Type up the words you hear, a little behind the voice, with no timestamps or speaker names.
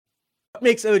What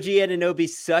makes OG Anunoby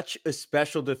such a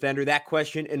special defender? That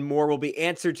question and more will be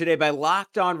answered today by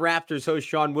Locked On Raptors host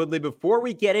Sean Woodley. Before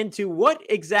we get into what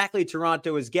exactly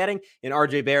Toronto is getting in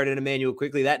RJ Barrett and Emmanuel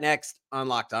Quickly, that next on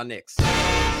Locked On Knicks.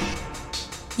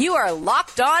 You are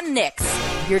Locked On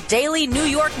Knicks, your daily New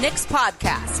York Knicks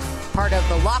podcast, part of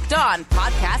the Locked On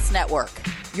Podcast Network,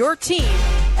 your team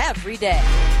every day.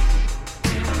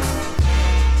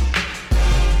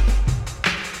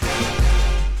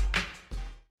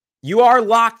 You are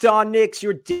Locked On Knicks,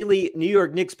 your daily New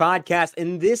York Knicks podcast,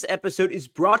 and this episode is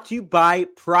brought to you by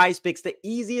PrizePicks, the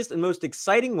easiest and most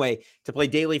exciting way to play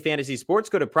daily fantasy sports.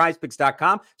 Go to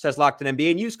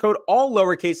prizepicks.com/LockedOnNBA and use code all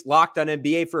lowercase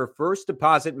LockedOnNBA for a first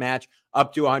deposit match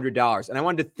up to $100. And I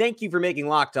wanted to thank you for making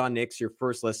Locked On Knicks your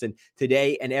first listen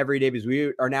today and every day, because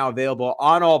we are now available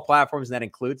on all platforms, and that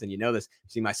includes, and you know this, you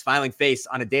see my smiling face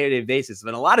on a day-to-day basis. There's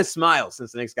been a lot of smiles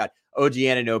since the Knicks got OG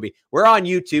Anunoby. We're on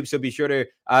YouTube, so be sure to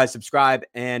subscribe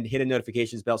and hit a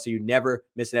notifications bell so you never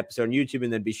miss an episode on YouTube.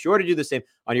 And then be sure to do the same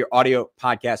on your audio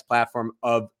podcast platform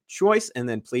of choice. And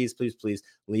then please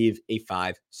leave a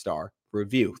 5-star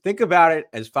review. Think about it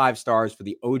as 5 stars for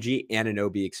the OG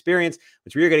Anunoby experience,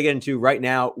 which we are going to get into right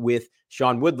now with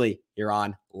Sean Woodley here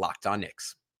on Locked On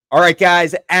Knicks. All right,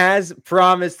 guys, as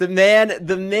promised, the man,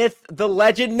 the myth, the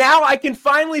legend. Now I can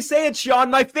finally say it,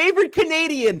 Sean. My favorite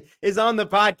Canadian is on the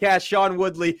podcast, Sean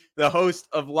Woodley, the host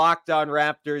of Locked On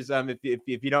Raptors.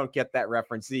 If you don't get that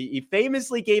reference, he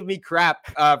famously gave me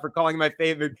crap for calling my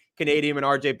favorite Canadian when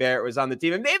RJ Barrett was on the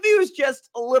team. And maybe it was just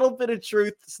a little bit of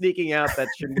truth sneaking out that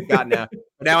shouldn't have gotten out.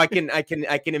 But now I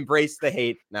can embrace the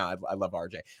hate. No, I love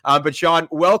RJ. But Sean,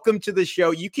 welcome to the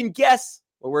show. You can guess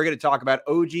what we're going to talk about,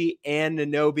 OG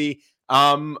Anunoby.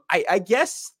 I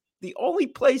guess the only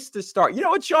place to start. You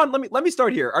know what, Sean? Let me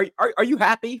start here. Are you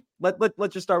happy?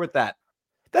 Let's just start with that.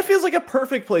 That feels like a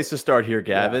perfect place to start here,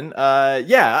 Gavin.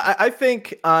 Yeah. I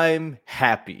think I'm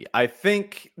happy. I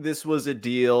think this was a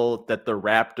deal that the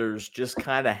Raptors just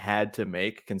kind of had to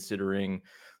make, considering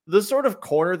the sort of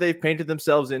corner they've painted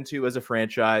themselves into as a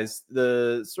franchise,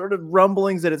 the sort of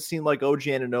rumblings that it seemed like OG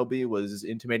Anunoby was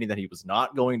intimating that he was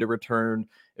not going to return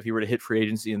if he were to hit free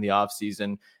agency in the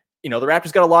offseason. You know, the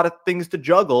Raptors got a lot of things to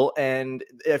juggle. And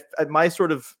if my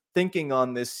sort of thinking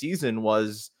on this season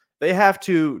was they have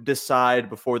to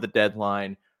decide before the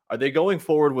deadline, are they going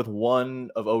forward with one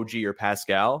of OG or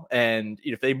Pascal? And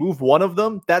if they move one of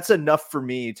them, that's enough for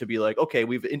me to be like, okay,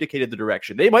 we've indicated the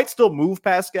direction. They might still move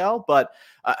Pascal, but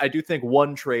I do think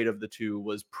one trade of the two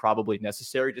was probably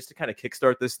necessary just to kind of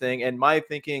kickstart this thing. And my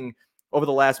thinking over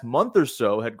the last month or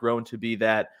so had grown to be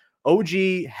that OG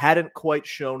hadn't quite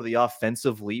shown the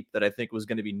offensive leap that I think was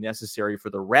going to be necessary for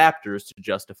the Raptors to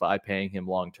justify paying him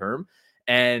long-term.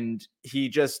 And he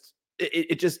just...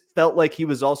 It just felt like he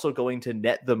was also going to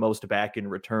net the most back in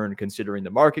return, considering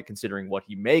the market, considering what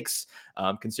he makes,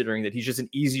 considering that he's just an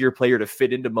easier player to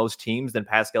fit into most teams than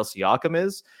Pascal Siakam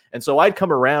is. And so I'd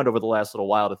come around over the last little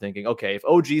while to thinking, okay, if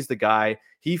OG's the guy,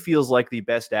 he feels like the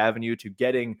best avenue to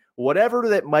getting whatever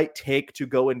that might take to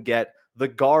go and get the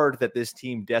guard that this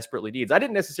team desperately needs. I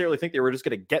didn't necessarily think they were just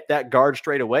going to get that guard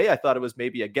straight away. I thought it was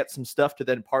maybe a get some stuff to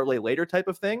then parlay later type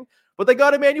of thing, but they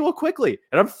got Emmanuel Quickly,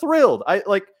 and I'm thrilled.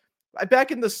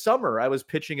 Back in the summer, I was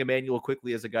pitching Emmanuel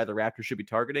Quickly as a guy the Raptors should be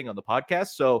targeting on the podcast.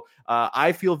 So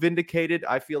I feel vindicated.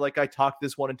 I feel like I talked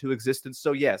this one into existence.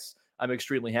 So yes, I'm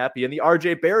extremely happy. And the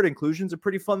RJ Barrett inclusion is a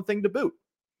pretty fun thing to boot.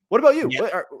 What about you?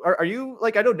 Yeah. Are you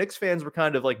like, I know Knicks fans were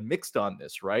kind of like mixed on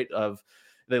this, right? Of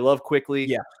they love Quickly.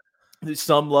 Yeah.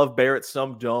 Some love Barrett,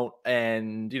 some don't.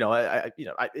 And,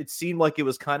 it seemed like it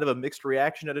was kind of a mixed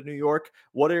reaction out of New York.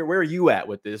 Where are you at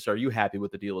with this? Are you happy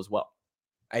with the deal as well?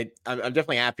 I'm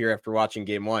definitely happier after watching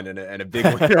game one and a big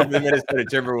win over the Minnesota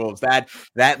Timberwolves.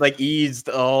 That like eased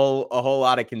a whole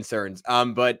lot of concerns.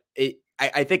 But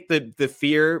I think the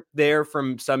fear there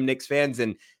from some Knicks fans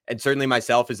and certainly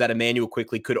myself is that Emmanuel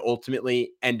Quickly could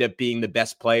ultimately end up being the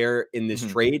best player in this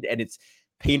trade. And it's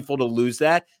painful to lose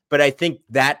that. But I think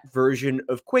that version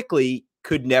of Quickly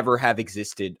could never have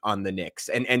existed on the Knicks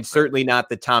and certainly not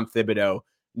the Tom Thibodeau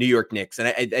New York Knicks. And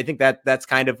I think that's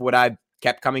kind of what I've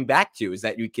kept coming back to, is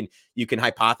that you can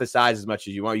hypothesize as much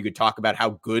as you want. You could talk about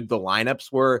how good the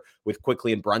lineups were with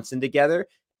Quickly and Brunson together.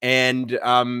 And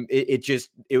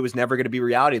it was never going to be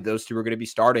reality. Those two were going to be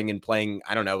starting and playing,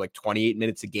 I don't know, like 28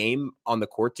 minutes a game on the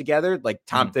court together. Like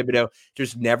Tom Thibodeau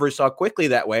just never saw Quickly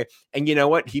that way. And you know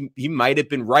what? He might have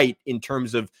been right in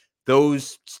terms of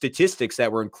those statistics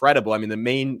that were incredible. I mean, the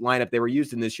main lineup they were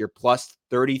using this year, plus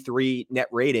 33 net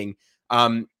rating.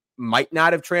 might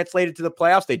not have translated to the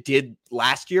playoffs. They did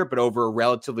last year, but over a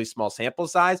relatively small sample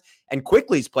size. And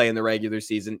Quickly's play in the regular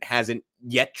season hasn't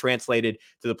yet translated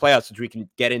to the playoffs, which we can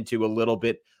get into a little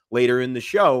bit later in the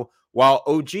show. While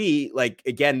OG, like,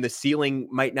 again, the ceiling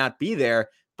might not be there,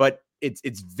 but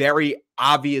it's very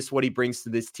obvious what he brings to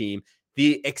this team.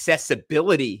 The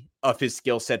accessibility of his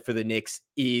skill set for the Knicks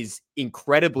is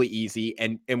incredibly easy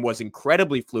and was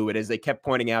incredibly fluid, as they kept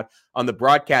pointing out on the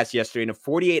broadcast yesterday, in a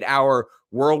 48-hour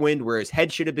whirlwind where his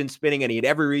head should have been spinning and he had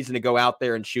every reason to go out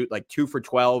there and shoot like 2 for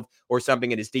 12 or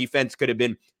something, and his defense could have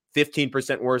been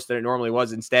 15% worse than it normally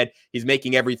was. Instead, he's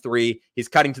making every three. He's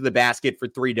cutting to the basket for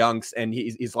 3 dunks, and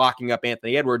he's locking up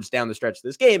Anthony Edwards down the stretch of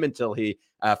this game until he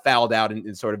fouled out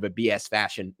in sort of a BS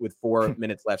fashion with 4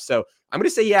 minutes left. So I'm going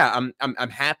to say, yeah, I'm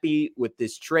happy with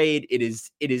this trade. It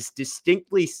is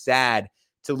distinctly sad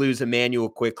to lose Emmanuel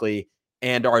Quickly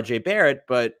and RJ Barrett,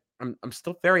 but I'm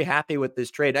still very happy with this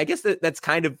trade. I guess that's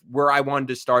kind of where I wanted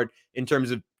to start in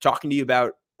terms of talking to you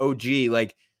about OG.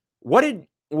 Like, what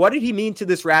did he mean to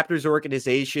this Raptors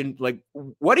organization? Like,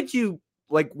 what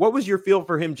was your feel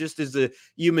for him just as a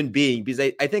human being? Because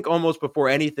I think almost before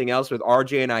anything else with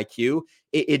RJ and IQ,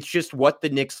 it's just what the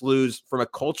Knicks lose from a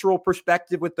cultural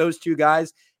perspective with those two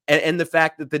guys. And the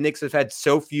fact that the Knicks have had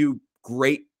so few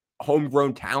great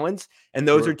homegrown talents. And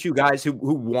those are two guys who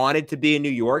wanted to be in New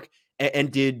York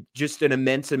and did just an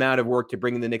immense amount of work to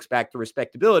bring the Knicks back to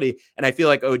respectability. And I feel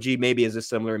like OG maybe has a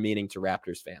similar meaning to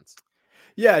Raptors fans.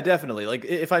 Yeah, definitely. Like,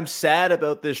 if I'm sad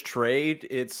about this trade,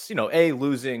 it's,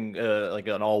 losing like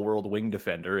an all-world wing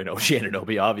defender,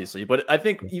 Anunoby, obviously. But I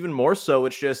think even more so,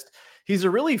 it's just he's a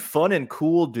really fun and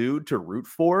cool dude to root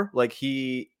for. Like,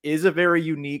 he is a very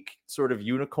unique sort of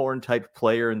unicorn type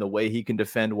player in the way he can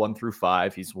defend 1 through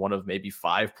 5. He's one of maybe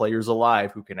 5 players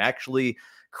alive who can actually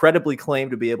credibly claim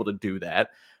to be able to do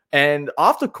that. And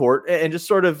off the court and just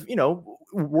sort of,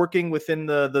 working within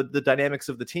the dynamics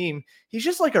of the team, he's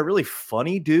just like a really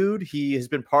funny dude. He has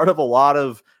been part of a lot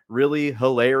of really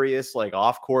hilarious, like,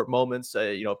 off-court moments.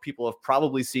 People have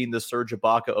probably seen the Serge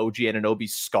Ibaka, OG Anunoby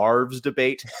scarves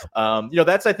debate.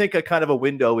 That's, I think, a kind of a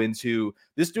window into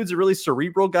this dude's a really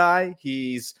cerebral guy.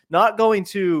 He's not going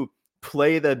to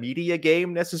play the media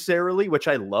game necessarily, which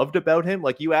I loved about him.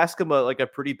 Like, you ask him a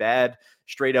pretty bad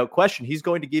straight out question, he's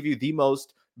going to give you the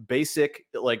most basic,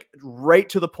 like, right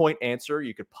to the point answer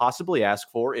you could possibly ask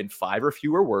for in 5 or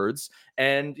fewer words,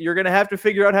 and you're going to have to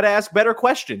figure out how to ask better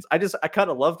questions. I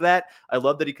kind of love that. I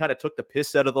love that he kind of took the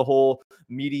piss out of the whole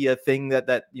media thing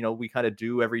that we kind of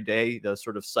do every day, the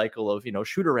sort of cycle of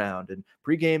shoot around and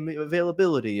pregame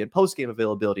availability and postgame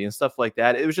availability and stuff like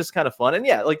that. It was just kind of fun, and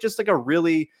yeah, like, just like a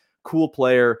really cool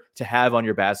player to have on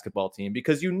your basketball team,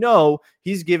 because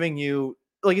he's giving you,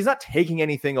 like, he's not taking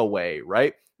anything away,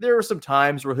 right? There are some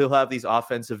times where he'll have these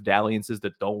offensive dalliances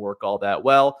that don't work all that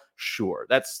well. Sure,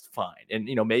 that's fine. And,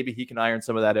 maybe he can iron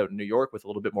some of that out in New York with a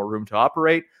little bit more room to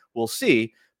operate. We'll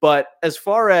see. But as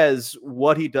far as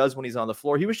what he does when he's on the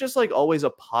floor, he was just like always a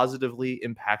positively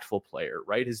impactful player,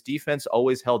 right? His defense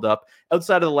always held up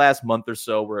outside of the last month or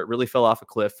so where it really fell off a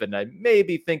cliff. And I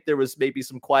maybe think there was maybe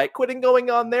some quiet quitting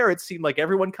going on there. It seemed like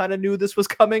everyone kind of knew this was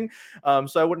coming.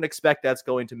 So I wouldn't expect that's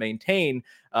going to maintain.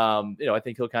 I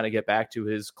think he'll kind of get back to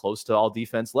his close to all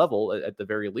defense level at the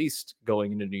very least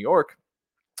going into New York.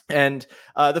 And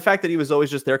the fact that he was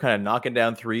always just there kind of knocking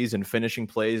down threes and finishing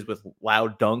plays with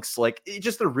loud dunks, like,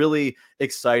 just a really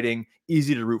exciting,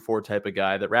 easy to root for type of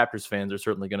guy that Raptors fans are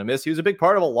certainly going to miss. He was a big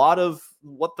part of a lot of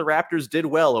what the Raptors did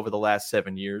well over the last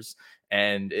 7 years.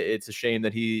 And it's a shame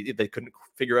that they couldn't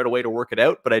figure out a way to work it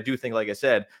out. But I do think, like I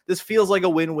said, this feels like a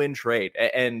win-win trade.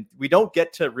 And we don't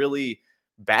get to really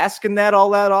bask in that all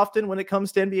that often when it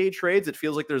comes to NBA trades. It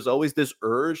feels like there's always this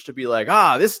urge to be like,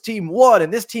 this team won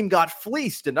and this team got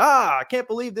fleeced, and I can't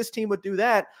believe this team would do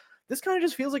that. This kind of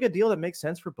just feels like a deal that makes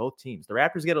sense for both teams. The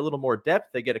Raptors get a little more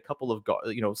depth. They get a couple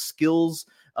of skills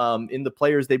in the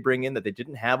players they bring in that they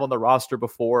didn't have on the roster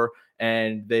before,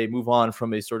 and they move on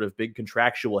from a sort of big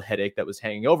contractual headache that was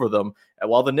hanging over them.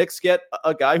 While the Knicks get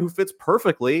a guy who fits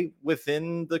perfectly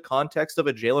within the context of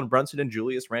a Jalen Brunson and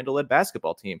Julius Randle-led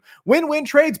basketball team. Win-win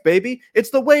trades, baby.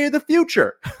 It's the way of the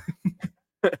future.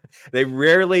 They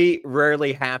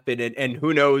rarely happen. And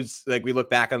who knows, like, we look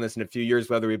back on this in a few years,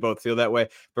 whether we both feel that way.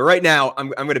 But right now, I'm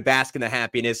going to bask in the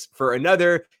happiness for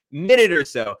another minute or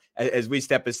so as we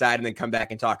step aside and then come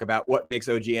back and talk about what makes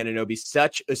OG Anunoby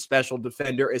such a special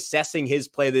defender, assessing his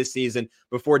play this season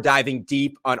before diving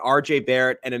deep on RJ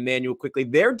Barrett and Emmanuel Quickly,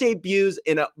 their debuts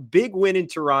in a big win in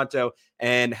Toronto,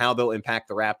 and how they'll impact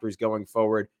the Raptors going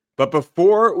forward. But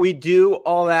before we do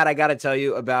all that, I got to tell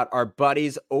you about our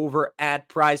buddies over at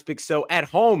PrizePicks. So at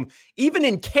home, even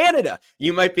in Canada,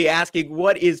 you might be asking,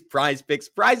 what is PrizePicks?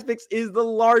 PrizePicks is the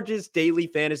largest daily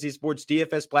fantasy sports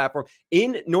DFS platform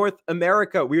in North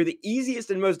America. We're the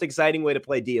easiest and most exciting way to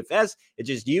play DFS. It's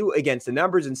just you against the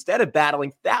numbers. Instead of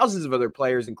battling thousands of other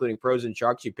players, including pros and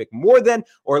sharks, you pick more than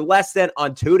or less than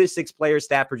on 2 to 6 player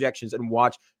stat projections and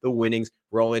watch the winnings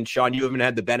roll in. Sean, you haven't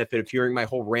had the benefit of hearing my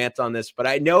whole rant on this, but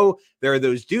I know there are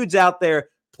those dudes out there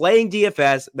playing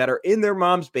DFS that are in their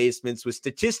mom's basements with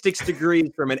statistics degrees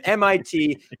from an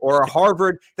MIT or a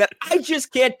Harvard that I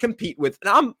just can't compete with.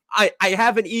 And I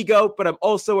have an ego, but I'm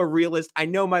also a realist. I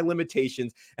know my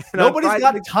limitations. Nobody's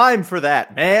got time for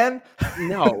that, man.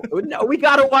 No, we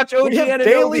got to watch OG we have Anunoby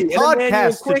daily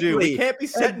podcasts to do. We can't be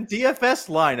setting DFS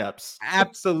lineups.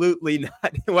 Absolutely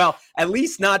not. Well, at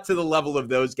least not to the level of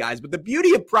those guys. But the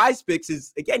beauty of PrizePicks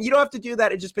is, again, you don't have to do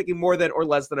that. It's just picking more than or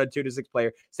less than a 2 to 6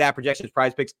 player stat projections.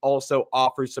 PrizePicks also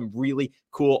offers some really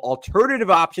cool alternative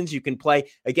options. You can play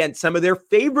against some of their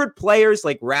favorite players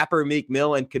like rapper Meek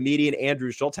Mill and comedian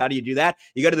Andrew Schultz. How do you do that?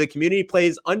 You go to the community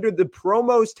plays under the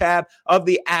promos tab of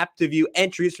the app to view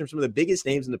entries from some of the biggest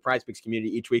names in the PrizePicks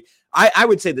community each week. I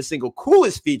would say the single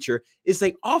coolest feature is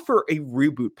they offer a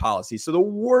reboot policy. So the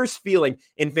worst feeling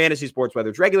in fantasy sports, whether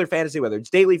it's regular fantasy, whether it's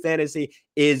daily fantasy,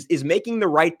 is making the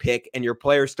right pick and your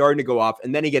player starting to go off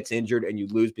and then he gets injured and you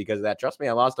lose because of that. Trust me,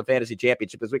 I lost a fantasy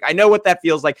championship this week. I know what that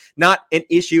feels like. Not an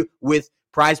issue with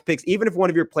PrizePicks. Even if one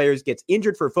of your players gets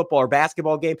injured for a football or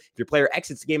basketball game, if your player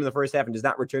exits the game in the first half and does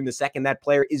not return the second, that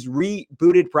player is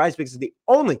rebooted. PrizePicks is the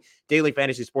only daily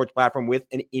fantasy sports platform with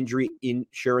an injury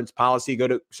insurance policy. Go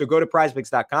to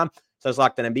PrizePicks.com. So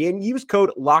LockedOnNBA and use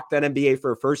code LockedOnNBA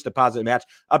for a first deposit match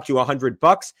up to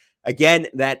 $100. Again,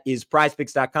 that is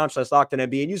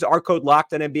PrizePicks.com/LockedOnNBA and use our code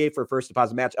LockedOnNBA for a first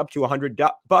deposit match up to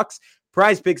 $100.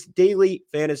 PrizePicks, daily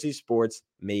fantasy sports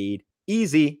made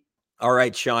easy. All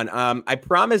right, Sean. I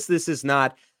promise this is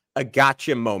not a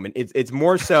gotcha moment. It's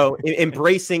more so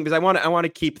embracing, because I want to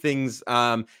keep things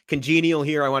congenial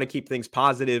here. I want to keep things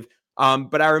positive.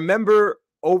 But I remember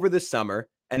over the summer,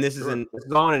 and this is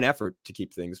all in an effort to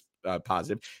keep things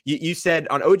positive. You said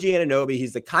on OG Anunoby,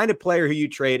 he's the kind of player who you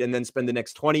trade and then spend the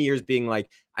next 20 years being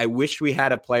like, I wish we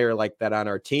had a player like that on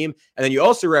our team. And then you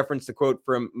also referenced the quote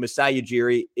from Masai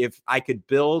Ujiri, if I could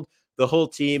build the whole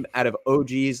team out of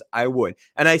OGs, I would.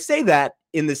 And I say that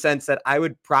in the sense that I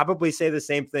would probably say the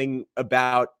same thing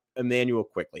about Emmanuel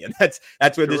Quickly. And that's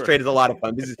where this trade is a lot of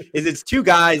fun. It's two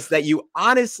guys that you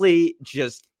honestly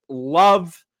just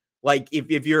love. Like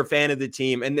if you're a fan of the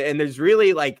team, and there's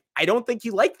really like, I don't think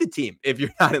you like the team if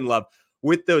you're not in love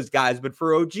with those guys. But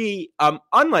for OG,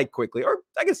 unlike Quickly, or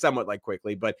I guess somewhat like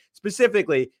Quickly, but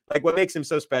specifically, like what makes him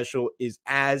so special is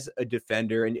as a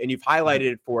defender. And you've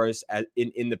highlighted it for us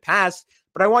in the past,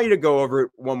 but I want you to go over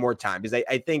it one more time, because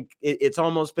I think it's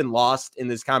almost been lost in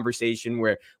this conversation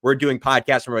where we're doing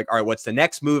podcasts and we're like, all right, what's the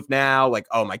next move now? Like,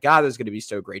 oh my God, this is going to be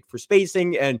so great for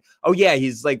spacing. And oh yeah,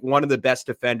 he's like one of the best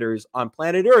defenders on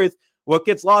planet Earth. What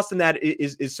gets lost in that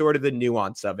is sort of the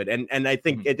nuance of it. And I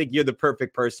think you're the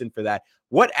perfect person for that.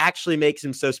 What actually makes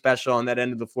him so special on that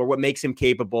end of the floor? What makes him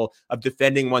capable of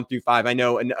defending 1 through 5? I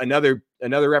know another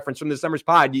reference from the summer's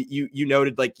pod, you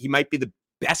noted like he might be the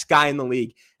best guy in the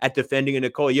league at defending a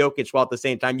Nikola Jokic, while at the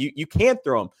same time you can't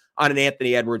throw him on an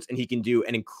Anthony Edwards and he can do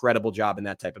an incredible job in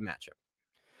that type of matchup.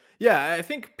 Yeah, I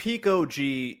think peak OG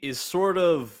is sort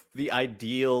of the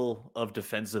ideal of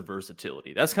defensive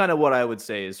versatility. That's kind of what I would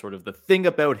say is sort of the thing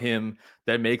about him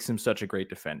that makes him such a great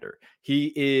defender.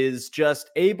 He is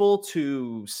just able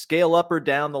to scale up or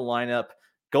down the lineup,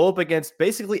 go up against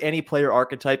basically any player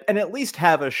archetype, and at least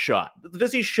have a shot.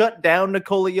 Does he shut down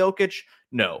Nikola Jokic?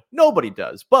 No, nobody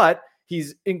does. But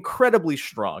he's incredibly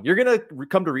strong. You're going to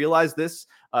come to realize this.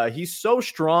 He's so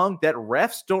strong that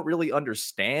refs don't really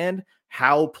understand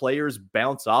how players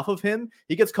bounce off of him.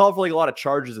 He gets called for like a lot of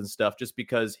charges and stuff just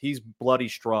because he's bloody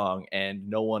strong and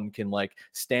no one can like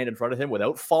stand in front of him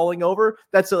without falling over.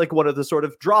 That's like one of the sort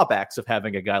of drawbacks of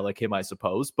having a guy like him, I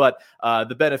suppose. But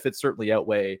the benefits certainly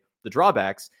outweigh the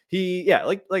drawbacks.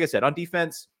 Like I said, on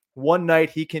defense, one night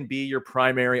he can be your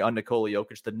primary on Nikola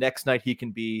Jokic. The next night he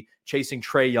can be chasing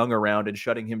Trae Young around and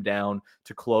shutting him down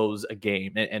to close a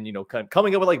game. And you know, kind of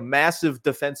coming up with like massive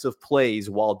defensive plays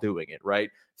while doing it, right?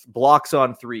 Blocks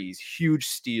on threes, huge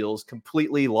steals,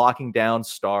 completely locking down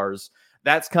stars.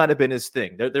 That's kind of been his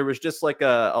thing. There was just like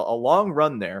a long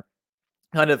run there,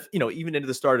 kind of, you know, even into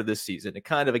the start of this season. It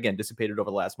kind of, again, dissipated over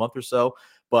the last month or so,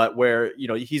 but where, you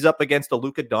know, he's up against a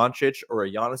Luka Doncic or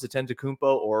a Giannis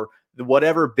Antetokounmpo or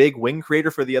whatever big wing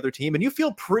creator for the other team, and you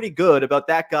feel pretty good about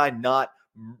that guy not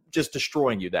just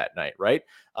destroying you that night, right?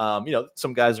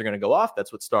 Some guys are going to go off.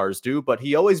 That's what stars do, but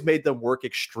he always made them work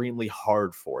extremely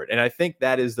hard for it. And I think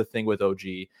that is the thing with OG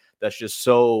that's just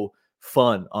so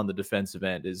fun on the defensive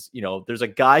end is, there's a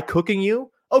guy cooking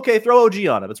you. Okay, throw OG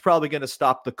on him. It's probably going to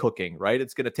stop the cooking, right?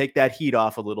 It's going to take that heat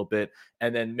off a little bit.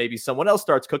 And then maybe someone else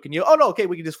starts cooking you. Oh, no, okay,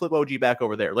 we can just flip OG back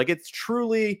over there. Like, it's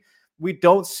truly, we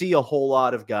don't see a whole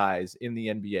lot of guys in the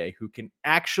NBA who can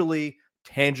actually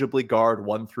tangibly guard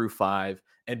 1 through 5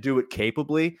 and do it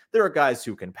capably. There are guys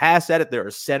who can pass at it. There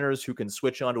are centers who can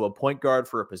switch onto a point guard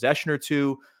for a possession or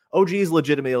two. OG is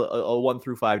legitimately a 1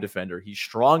 through 5 defender. He's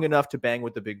strong enough to bang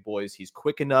with the big boys. He's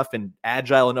quick enough and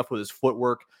agile enough with his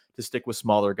footwork to stick with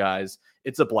smaller guys.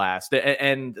 It's a blast.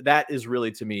 And that is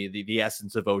really, to me, the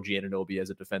essence of OG Anunoby as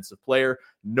a defensive player.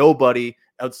 Nobody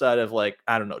outside of,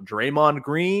 Draymond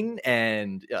Green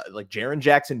and Jaren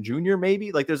Jackson Jr.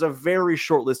 maybe. There's a very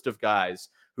short list of guys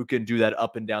who can do that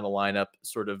up and down the lineup,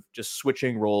 sort of just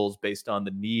switching roles based on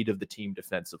the need of the team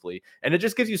defensively. And it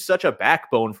just gives you such a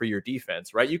backbone for your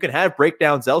defense, right? You can have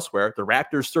breakdowns elsewhere. The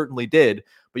Raptors certainly did,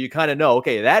 but you kind of know,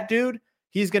 okay, that dude,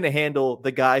 he's going to handle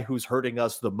the guy who's hurting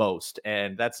us the most.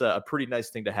 And that's a pretty nice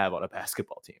thing to have on a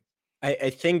basketball team.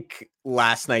 I think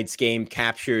last night's game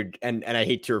captured, and I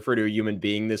hate to refer to a human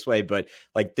being this way, but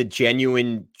the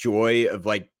genuine joy of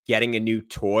getting a new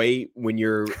toy when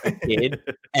you're a kid.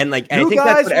 And and new I think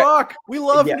guys that's rock. We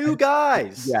love new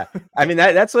guys. Yeah. I mean,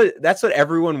 that's what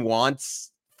everyone wants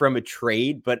from a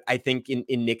trade, but I think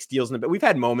in Knicks deals, but we've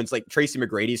had moments like Tracy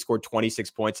McGrady scored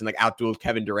 26 points and outdueled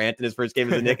Kevin Durant in his first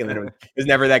game as a Knick, and then it was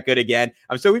never that good again.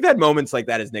 So we've had moments like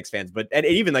that as Knicks fans, but and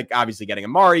even obviously getting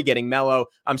Amari, getting Melo.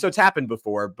 So it's happened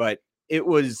before, but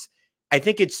I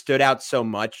think it stood out so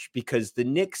much because the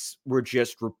Knicks were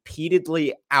just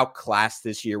repeatedly outclassed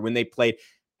this year when they played.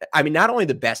 I mean, not only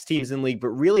the best teams in the league, but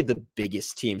really the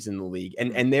biggest teams in the league.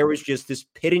 And there was just this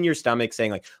pit in your stomach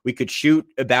saying, we could shoot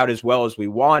about as well as we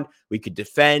want. We could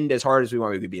defend as hard as we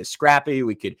want. We could be as scrappy.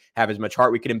 We could have as much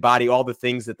heart. We could embody all the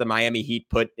things that the Miami Heat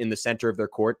put in the center of their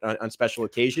court on special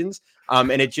occasions.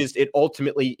 And it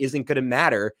ultimately isn't going to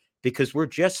matter because we're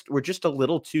just a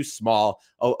little too small,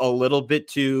 a little bit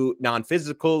too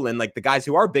non-physical. And the guys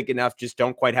who are big enough just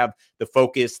don't quite have the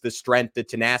focus, the strength, the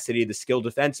tenacity, the skill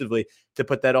defensively to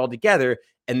put that all together.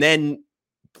 And then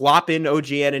plop in OG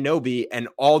Anunoby and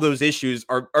all those issues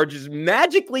are just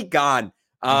magically gone.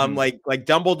 Like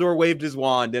Dumbledore waved his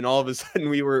wand and all of a sudden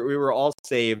we were all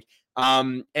saved.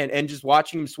 And just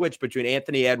watching him switch between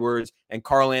Anthony Edwards and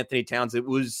Karl Anthony Towns, it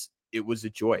was a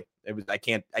joy. I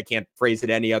can't phrase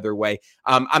it any other way.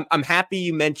 I'm happy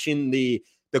you mentioned the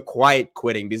quiet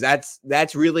quitting because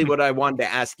that's really what I wanted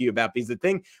to ask you about, because the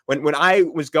thing when I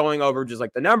was going over just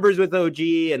the numbers with OG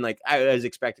and I was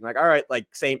expecting all right,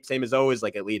 same as always,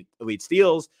 elite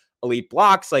steals, elite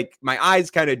blocks, my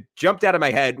eyes kind of jumped out of my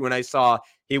head when I saw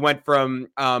he went from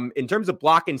in terms of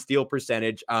block and steal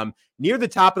percentage near the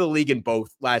top of the league in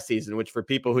both last season, which for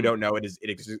people who don't know, it is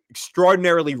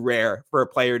extraordinarily rare for a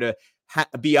player to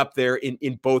be up there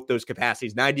in both those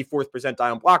capacities. 94th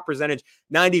percentile in block percentage,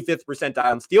 95th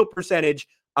percentile in steal percentage.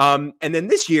 And then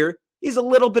this year, he's a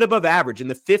little bit above average in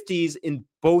the 50s in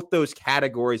both those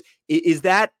categories. Is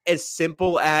that as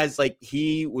simple as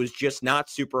he was just not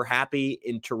super happy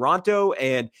in Toronto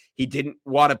and he didn't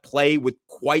want to play with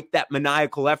quite that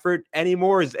maniacal effort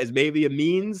anymore as maybe a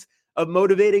means of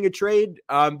motivating a trade?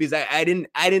 Because I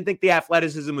didn't think the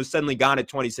athleticism was suddenly gone at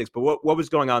 26, but what was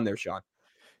going on there, Sean?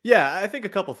 Yeah, I think a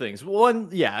couple things. One,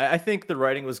 I think the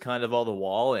writing was kind of on the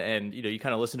wall, and you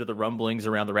kind of listen to the rumblings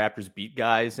around the Raptors beat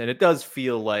guys, and it does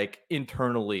feel like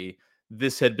internally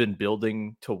this had been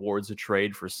building towards a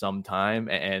trade for some time,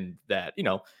 and that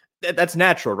that's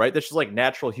natural, right? That's just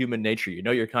natural human nature.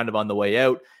 You're kind of on the way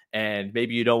out, and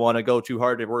maybe you don't want to go too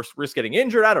hard to risk getting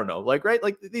injured. I don't know, right?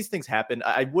 These things happen.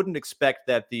 I wouldn't expect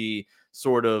that the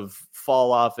sort of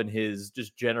fall off in his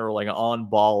just general on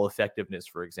ball effectiveness,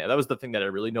 for example. That was the thing that I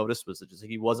really noticed, was that just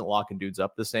he wasn't locking dudes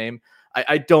up the same.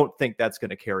 I don't think that's going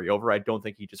to carry over. I don't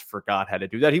think he just forgot how to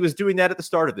do that. He was doing that at the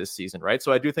start of this season, right?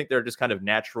 So I do think there are just kind of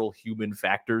natural human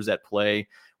factors at play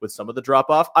with some of the drop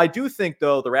off. I do think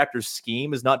though the Raptors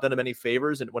scheme has not done him any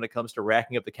favors when it comes to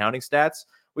racking up the counting stats.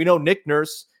 We know Nick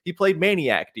Nurse, he played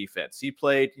maniac defense. He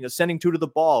played, sending two to the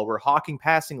ball. We're hawking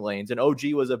passing lanes, and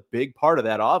OG was a big part of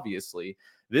that, obviously.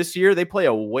 This year, they play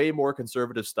a way more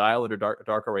conservative style under Darko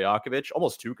Rajakovic,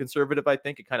 almost too conservative, I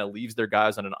think. It kind of leaves their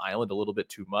guys on an island a little bit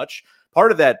too much.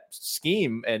 Part of that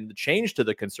scheme and the change to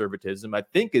the conservatism, I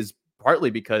think, is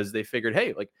partly because they figured,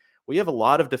 hey, we have a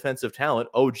lot of defensive talent,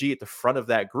 OG at the front of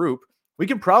that group. we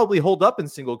can probably hold up in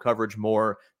single coverage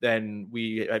more than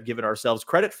we have given ourselves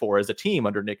credit for as a team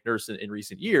under Nick Nurse in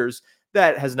recent years.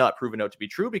 That has not proven out to be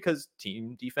true because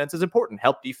team defense is important.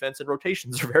 Help defense and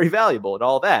rotations are very valuable and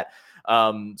all that.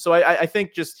 So I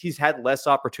think just he's had less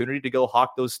opportunity to go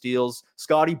hawk those steals.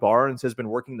 Scotty Barnes has been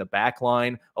working the back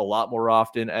line a lot more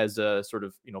often as a sort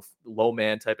of, low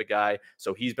man type of guy.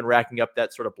 So he's been racking up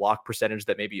that sort of block percentage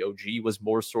that maybe OG was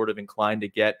more sort of inclined to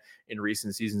get in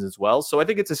recent seasons as well. So I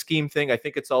think it's a scheme thing. I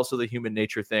think it's also the human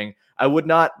nature thing. I would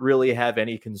not really have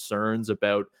any concerns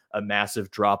about a massive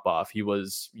drop off. He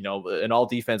was, an all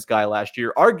defense guy last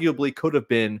year, arguably could have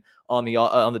been on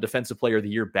the defensive player of the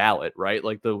year ballot, right?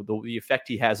 Like the effect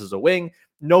he has as a wing.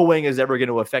 No wing is ever going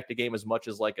to affect a game as much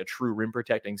as like a true rim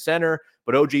protecting center,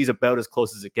 but OG is about as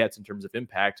close as it gets in terms of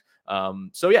impact.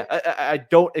 So yeah, I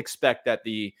don't expect that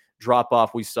the drop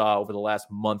off we saw over the last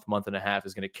month and a half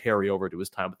is going to carry over to his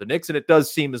time with the Knicks. And it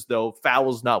does seem as though,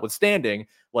 fouls notwithstanding,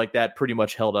 like that pretty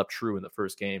much held up true in the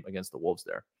first game against the Wolves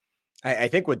there. I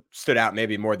think what stood out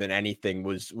maybe more than anything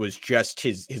was just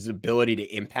his ability to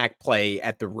impact play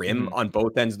at the rim on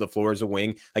both ends of the floor as a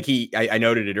wing. Like I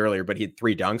noted it earlier, but he had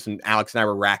 3 dunks, and Alex and I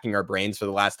were racking our brains for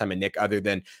the last time a Nick other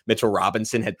than Mitchell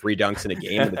Robinson had 3 dunks in a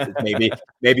game. And it's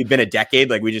maybe been a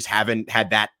decade. Like we just haven't had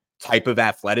that type of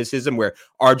athleticism where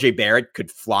RJ Barrett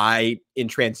could fly in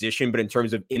transition, but in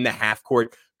terms of in the half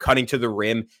court, cutting to the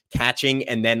rim, catching,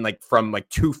 and then like from like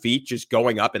 2 feet, just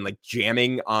going up and like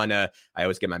jamming on I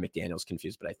always get my McDaniels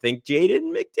confused, but I think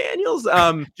Jaden McDaniels.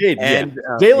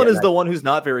 Jalen is the one who's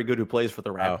not very good who plays for the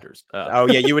Raptors.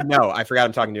 Yeah, you would know. I forgot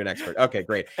I'm talking to an expert. Okay,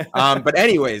 great. But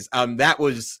anyways, that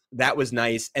was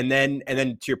nice. And then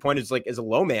to your point, is like as a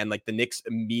low man, like the Knicks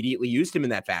immediately used him in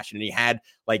that fashion, and he had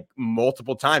like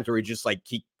multiple times where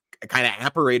he kind of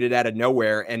apparated out of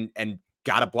nowhere and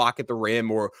got a block at the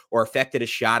rim or affected a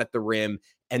shot at the rim.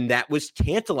 And that was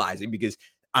tantalizing because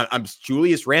I'm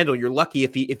Julius Randle. You're lucky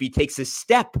if he takes a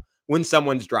step when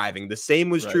someone's driving. The same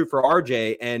was true for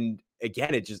RJ. And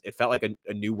again, it felt like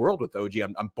a new world with OG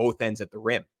on both ends at the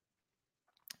rim.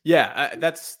 Yeah,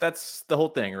 that's the whole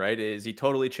thing, right? Is he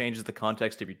totally changes the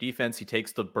context of your defense. He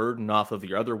takes the burden off of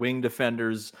your other wing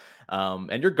defenders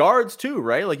and your guards too,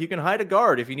 right? Like you can hide a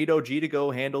guard if you need OG to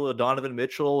go handle a Donovan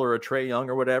Mitchell or a Trae Young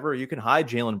or whatever. You can hide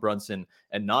Jalen Brunson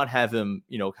and not have him,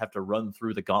 have to run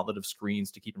through the gauntlet of screens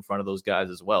to keep in front of those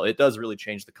guys as well. It does really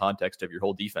change the context of your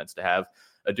whole defense to have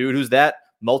a dude who's that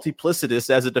multiplicitous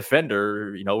as a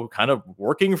defender, kind of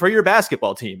working for your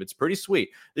basketball team. It's pretty sweet.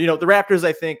 The Raptors,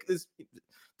 I think,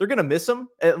 they're going to miss him.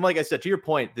 And like I said, to your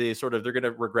point, they're going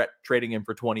to regret trading him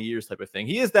for 20 years type of thing.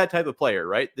 He is that type of player,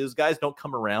 right? Those guys don't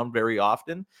come around very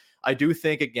often. I do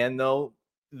think, again, though,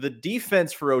 the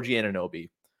defense for OG Anunoby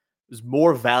is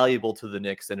more valuable to the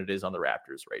Knicks than it is on the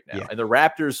Raptors right now. Yeah. And the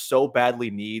Raptors so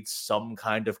badly need some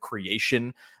kind of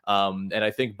creation. And I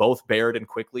think both Barrett and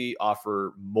Quickly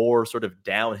offer more sort of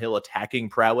downhill attacking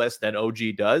prowess than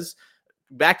OG does.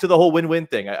 Back to the whole win-win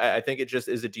thing. I think it just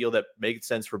is a deal that makes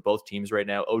sense for both teams right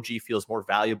now. OG feels more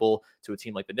valuable to a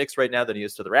team like the Knicks right now than he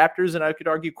is to the Raptors. And I could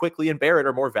argue Quickly and Barrett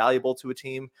are more valuable to a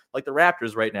team like the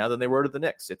Raptors right now than they were to the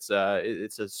Knicks. It's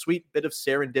a sweet bit of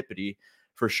serendipity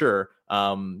for sure.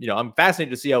 I'm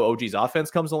fascinated to see how OG's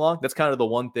offense comes along. That's kind of the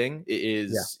one thing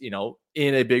is,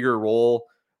 in a bigger role,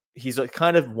 he's a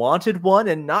kind of wanted one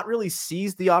and not really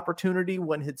seized the opportunity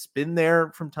when it's been there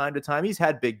from time to time. He's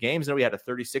had big games. We had a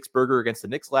 36 burger against the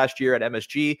Knicks last year at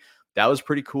MSG. That was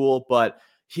pretty cool, but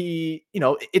he,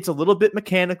 it's a little bit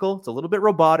mechanical. It's a little bit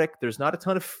robotic. There's not a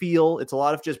ton of feel. It's a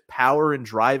lot of just power and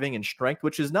driving and strength,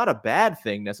 which is not a bad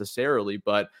thing necessarily,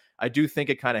 but I do think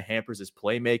it kind of hampers his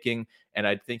playmaking. And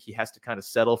I think he has to kind of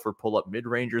settle for pull-up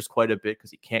mid-rangers quite a bit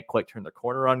because he can't quite turn the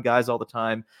corner on guys all the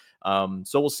time.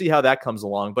 So we'll see how that comes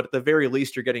along. But at the very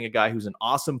least, you're getting a guy who's an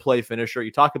awesome play finisher. You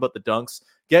talk about the dunks.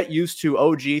 Get used to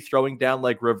OG throwing down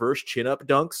like reverse chin-up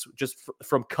dunks just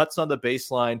from cuts on the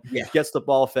baseline. Yeah. Gets the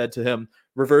ball fed to him.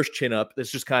 Reverse chin-up.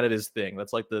 That's just kind of his thing.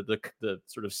 That's like the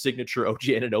sort of signature OG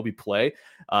Anunoby play.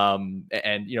 And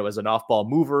as an off-ball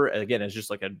mover, and again, as just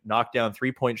like a knockdown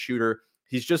three-point shooter,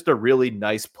 he's just a really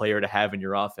nice player to have in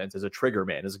your offense as a trigger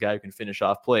man, as a guy who can finish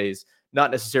off plays, not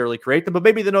necessarily create them, but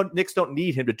maybe the Knicks don't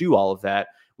need him to do all of that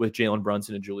with Jalen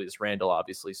Brunson and Julius Randle,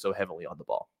 obviously, so heavily on the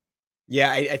ball.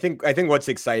 Yeah, I think what's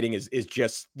exciting is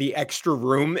just the extra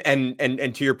room and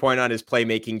to your point on his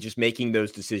playmaking, just making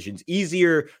those decisions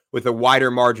easier with a wider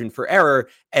margin for error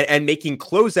and making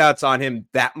closeouts on him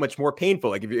that much more painful.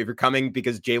 Like if you're coming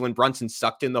because Jalen Brunson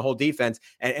sucked in the whole defense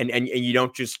and you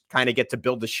don't just kind of get to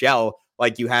build the shell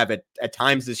like you have at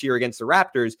times this year against the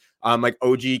Raptors, like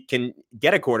OG can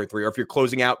get a corner three, or if you're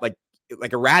closing out like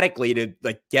like erratically to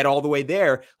like get all the way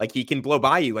there. Like he can blow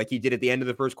by you like he did at the end of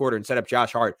the first quarter and set up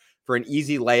Josh Hart for an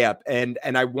easy layup. And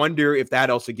I wonder if that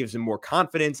also gives him more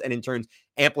confidence and in turn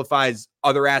amplifies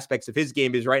other aspects of his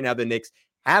game, because right now the Knicks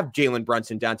have Jalen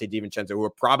Brunson, Dante DiVincenzo, who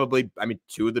are probably,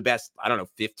 two of the best,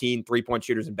 15 3-point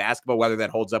shooters in basketball. Whether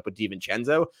that holds up with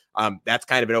DiVincenzo, that's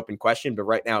kind of an open question. But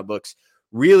right now it looks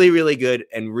really, really good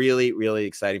and really, really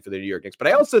exciting for the New York Knicks. But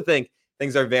I also think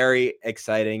things are very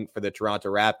exciting for the Toronto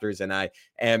Raptors, and I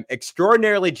am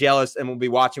extraordinarily jealous and will be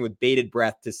watching with bated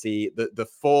breath to see the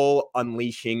full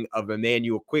unleashing of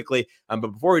Emmanuel quickly. But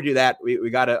before we do that, we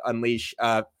got to unleash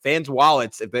fans'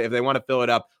 wallets if they want to fill it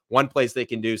up. One place they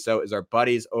can do so is our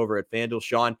buddies over at FanDuel.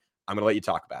 Sean, I'm going to let you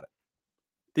talk about it.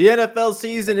 The NFL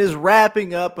season is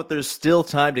wrapping up, but there's still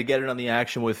time to get in on the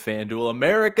action with FanDuel,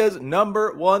 America's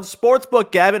 #1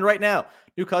 sportsbook. Gavin, right now,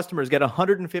 new customers get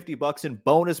 $150 in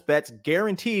bonus bets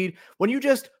guaranteed when you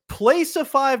just place a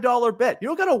 $5 bet. You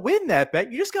don't got to win that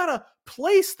bet. You just got to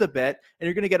place the bet, and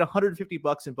you're going to get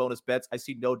 $150 in bonus bets. I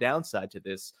see no downside to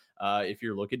this. If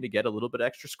you're looking to get a little bit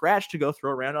extra scratch to go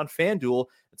throw around on FanDuel,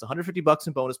 it's $150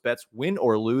 in bonus bets, win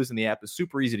or lose, and the app is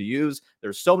super easy to use.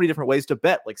 There's so many different ways to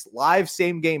bet, like live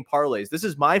same-game parlays. This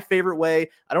is my favorite way.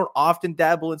 I don't often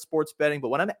dabble in sports betting, but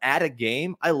when I'm at a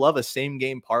game, I love a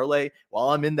same-game parlay. While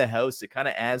I'm in the house, it kind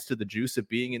of adds to the juice of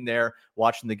being in there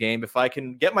watching the game. If I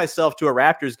can get myself to a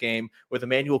Raptors game with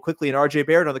Emmanuel Quickly and RJ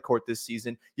Barrett on the court this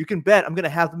season, you can bet I'm going to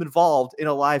have them involved in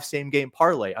a live same-game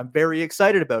parlay. I'm very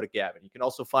excited about it, Gavin. You can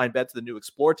also find bets in the new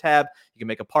Explore tab. You can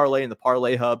make a parlay in the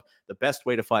Parlay Hub, the best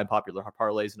way to find popular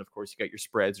parlays. And of course, you got your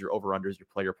spreads, your over-unders, your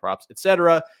player props,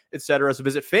 etc., etc. So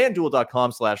visit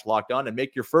FanDuel.com/lockedon and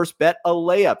make your first bet a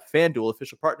layup. FanDuel,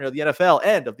 official partner of the NFL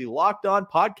and of the Locked On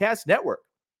Podcast Network.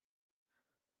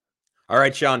 All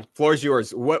right, Sean, floor's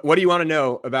yours. What do you want to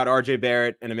know about RJ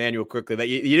Barrett and Emmanuel Quickly that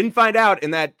you didn't find out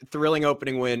in that thrilling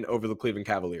opening win over the Cleveland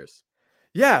Cavaliers?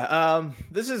 Yeah,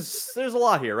 there's a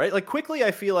lot here, right? Like Quickly,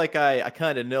 I feel like I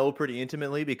kind of know pretty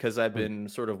intimately because I've been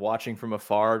sort of watching from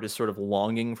afar, just sort of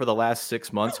longing for the last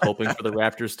 6 months, hoping for the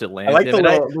Raptors to land. I like the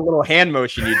little hand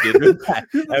motion you did with that.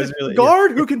 That was really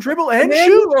guard who can dribble and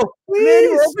shoot.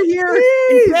 Please, over here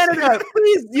in Canada,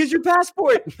 please use your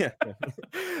passport.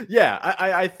 Yeah,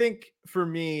 I think for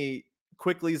me,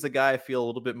 Quickly is the guy I feel a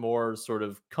little bit more sort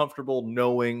of comfortable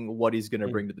knowing what he's going to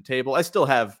bring to the table. I still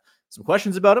have some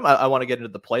questions about him. I want to get into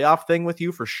the playoff thing with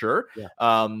you for sure. Yeah.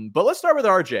 But let's start with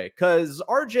RJ, because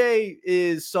RJ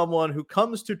is someone who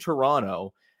comes to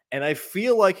Toronto, and I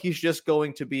feel like he's just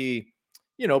going to be,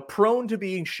 prone to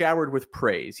being showered with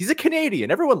praise. He's a Canadian.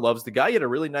 Everyone loves the guy. He had a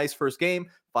really nice first game,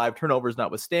 5 turnovers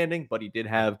notwithstanding, but he did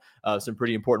have some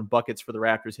pretty important buckets for the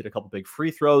Raptors, hit a couple big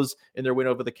free throws in their win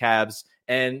over the Cavs.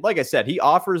 And like I said, he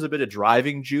offers a bit of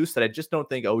driving juice that I just don't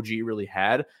think OG really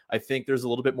had. I think there's a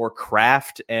little bit more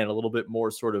craft and a little bit more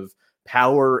sort of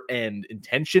power and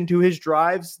intention to his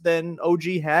drives than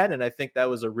OG had. And I think that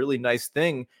was a really nice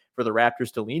thing for the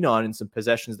Raptors to lean on in some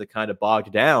possessions that kind of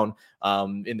bogged down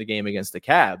in the game against the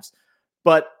Cavs.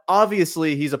 But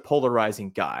obviously, he's a polarizing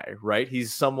guy, right?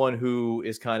 He's someone who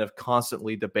is kind of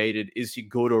constantly debated. Is he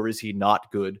good or is he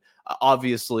not good?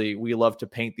 Obviously, we love to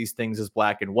paint these things as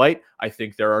black and white. I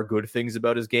think there are good things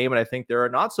about his game, and I think there are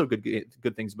not so good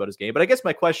things about his game. But I guess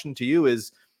my question to you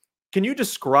is, can you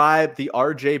describe the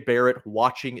RJ Barrett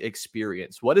watching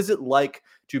experience? What is it like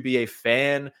to be a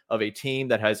fan of a team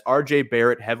that has RJ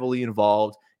Barrett heavily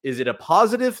involved? Is it a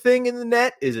positive thing in the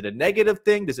net? Is it a negative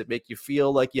thing? Does it make you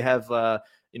feel like you have,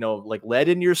 like lead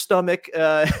in your stomach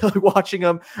watching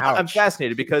them? Ouch. I'm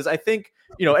fascinated because I think,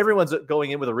 everyone's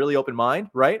going in with a really open mind,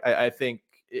 right? I think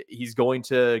he's going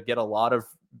to get a lot of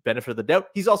benefit of the doubt.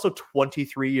 He's also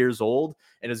 23 years old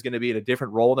and is going to be in a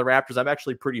different role in the Raptors. I'm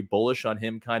actually pretty bullish on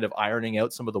him kind of ironing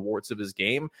out some of the warts of his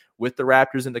game with the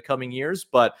Raptors in the coming years.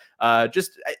 But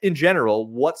just in general,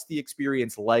 what's the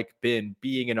experience like been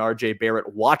being an RJ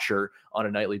Barrett watcher on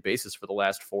a nightly basis for the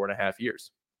last 4.5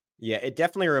 years? Yeah, it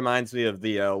definitely reminds me of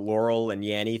the Laurel and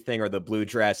Yanny thing, or the blue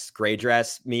dress, gray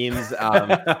dress memes,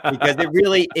 because it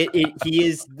really, he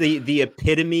is the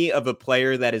epitome of a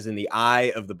player that is in the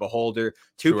eye of the beholder.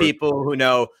 Two people who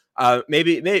know,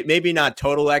 maybe not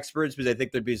total experts, because I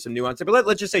think there'd be some nuance there, but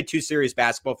let's just say two serious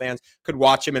basketball fans could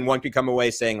watch him, and one could come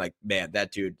away saying like, man,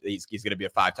 that dude, he's going to be a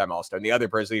 5-time All-Star, and the other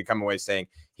person could come away saying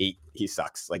he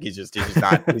sucks. Like he's just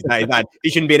not, he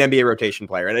shouldn't be an NBA rotation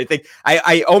player. And I think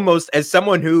I almost, as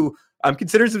someone who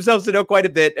considers himself to know quite a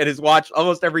bit and has watched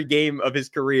almost every game of his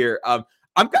career,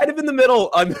 I'm kind of in the middle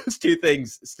on those two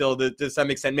things still to some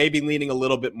extent, maybe leaning a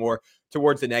little bit more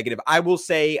towards the negative. I will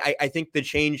say I think the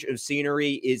change of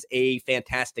scenery is a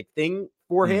fantastic thing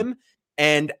for him.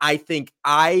 And I think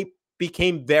I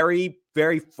became very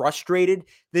very frustrated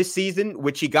this season,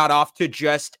 which he got off to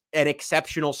just an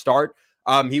exceptional start.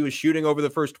 He was shooting over the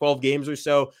first 12 games or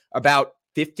so about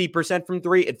 50% from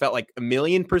three. It felt like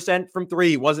 1,000,000% from three.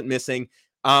 He wasn't missing.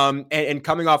 And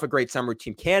coming off a great summer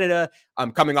Team Canada,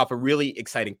 coming off a really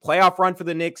exciting playoff run for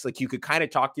the Knicks, like you could kind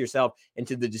of talk to yourself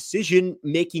into the decision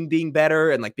making being better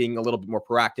and like being a little bit more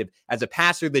proactive as a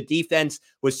passer. The defense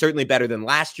was certainly better than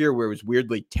last year, where it was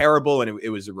weirdly terrible and it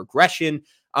was a regression.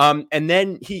 And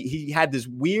then he had this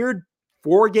weird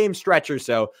 4-game stretch or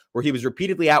so where he was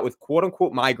repeatedly out with quote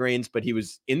unquote migraines, but he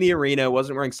was in the arena,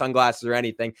 wasn't wearing sunglasses or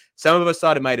anything. Some of us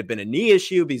thought it might have been a knee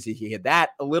issue because he had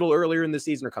that a little earlier in the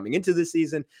season or coming into the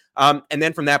season. And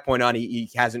then from that point on,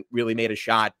 he hasn't really made a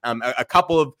shot. A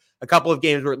couple of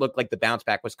games where it looked like the bounce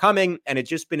back was coming, and it's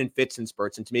just been in fits and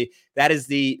spurts. And to me, that is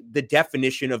the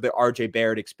definition of the RJ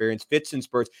Barrett experience, fits and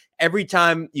spurts. Every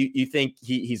time you think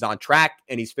he's on track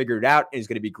and he's figured it out and he's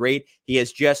going to be great, he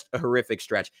has just a horrific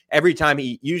stretch. Every time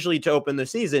usually to open the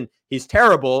season, he's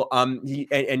terrible.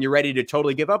 And you're ready to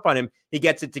totally give up on him. He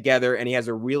gets it together and he has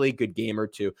a really good game or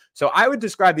two. So I would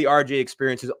describe the RJ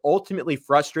experience as ultimately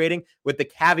frustrating, with the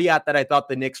caveat that I thought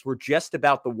the Knicks were just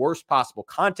about the worst possible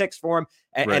context for him.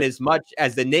 And as much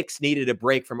as the Knicks needed a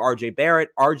break from RJ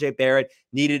Barrett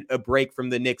needed a break from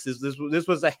the Knicks. This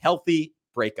was a healthy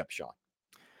breakup, Sean.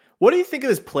 What do you think of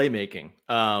his playmaking?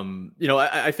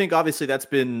 I think obviously that's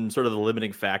been sort of the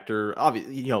limiting factor.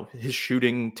 Obviously, his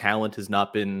shooting talent has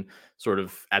not been sort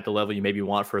of at the level you maybe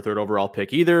want for a third overall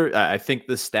pick either. I think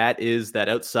the stat is that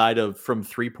outside of from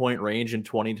 3-point range in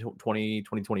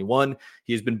 2021,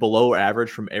 he has been below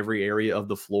average from every area of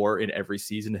the floor in every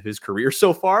season of his career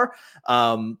so far.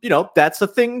 That's a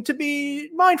thing to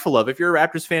be mindful of if you're a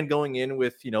Raptors fan going in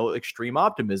with, extreme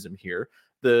optimism here.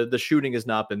 The shooting has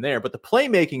not been there, but the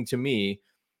playmaking to me,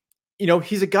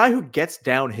 he's a guy who gets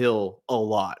downhill a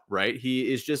lot, right?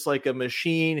 He is just like a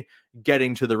machine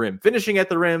getting to the rim. Finishing at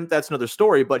the rim, that's another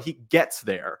story, but he gets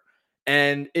there.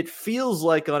 And it feels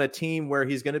like on a team where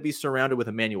he's going to be surrounded with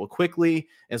Emmanuel Quickley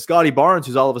and Scotty Barnes,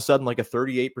 who's all of a sudden like a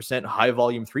 38% high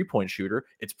volume 3-point shooter.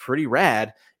 It's pretty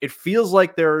rad. It feels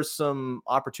like there are some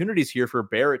opportunities here for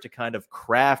Barrett to kind of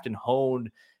craft and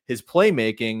hone his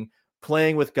playmaking,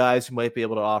 playing with guys who might be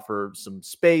able to offer some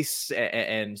space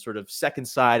and sort of second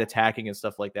side attacking and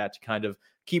stuff like that to kind of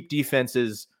keep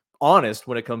defenses honest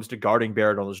when it comes to guarding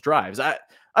Barrett on those drives.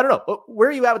 I don't know. Where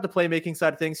are you at with the playmaking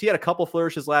side of things? He had a couple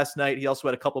flourishes last night. He also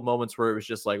had a couple moments where it was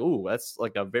just like, ooh, that's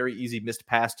like a very easy missed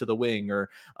pass to the wing, or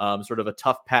sort of a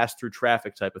tough pass through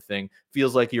traffic type of thing.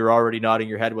 Feels like you're already nodding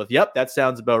your head with, yep, that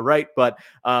sounds about right. But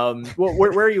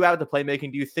where are you at with the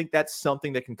playmaking? Do you think that's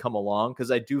something that can come along? Because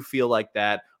I do feel like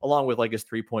that, along with like his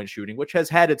 3-point shooting, which has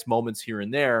had its moments here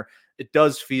and there, it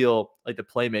does feel like the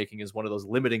playmaking is one of those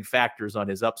limiting factors on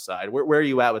his upside. Where are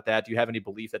you at with that? Do you have any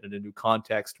belief that in a new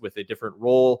context with a different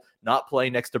role, not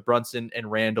playing next to Brunson and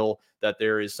Randall, that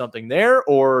there is something there?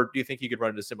 Or do you think he could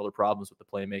run into similar problems with the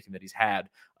playmaking that he's had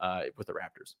with the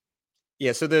Raptors?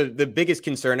 Yeah, so the biggest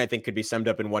concern I think could be summed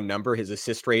up in one number. His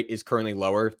assist rate is currently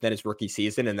lower than his rookie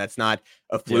season, and that's not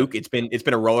a fluke. Yeah. It's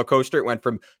been a roller coaster. It went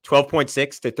from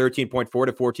 12.6 to 13.4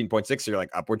 to 14.6. So you're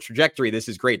like, upward trajectory. This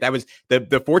is great. That was the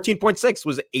 14.6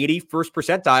 was 81st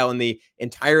percentile in the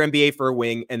entire NBA for a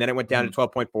wing, and then it went down to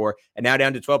 12.4 and now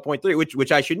down to 12.3,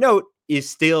 which I should note is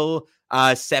still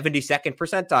 72nd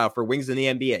percentile for wings in the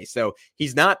NBA. So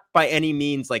he's not by any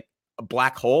means like a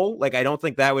black hole. Like, I don't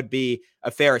think that would be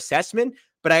a fair assessment,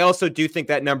 but I also do think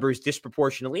that number is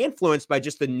disproportionately influenced by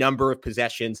just the number of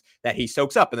possessions that he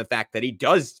soaks up and the fact that he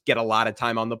does get a lot of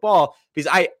time on the ball, because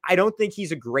I don't think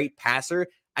he's a great passer.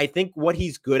 I think what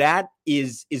he's good at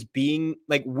is being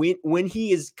like, when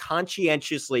he is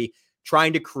conscientiously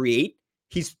trying to create,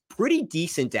 he's pretty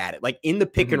decent at it. Like in the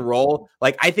pick and roll,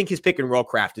 like I think his pick and roll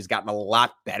craft has gotten a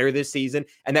lot better this season.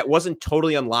 And that wasn't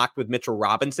totally unlocked with Mitchell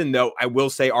Robinson, though I will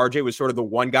say RJ was sort of the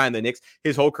one guy in the Knicks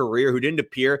his whole career who didn't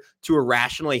appear to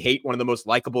irrationally hate one of the most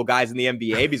likable guys in the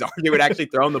NBA, because RJ would actually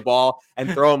throw him the ball and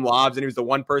throw him lobs, and he was the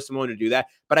one person willing to do that.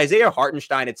 But Isaiah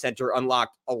Hartenstein at center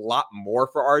unlocked a lot more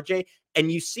for RJ. And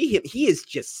you see him, he is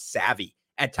just savvy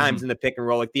at times in the pick and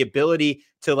roll, like the ability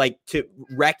to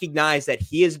recognize that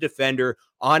he is a defender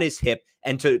on his hip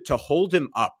and to hold him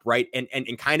up, right? And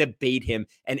kind of bait him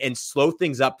and slow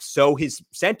things up so his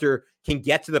center can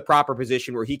get to the proper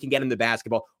position where he can get him the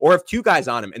basketball, or if two guys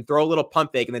on him and throw a little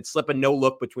pump fake and then slip a no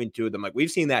look between two of them. Like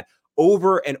we've seen that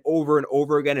over and over and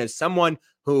over again. As someone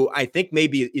who I think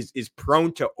maybe is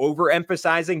prone to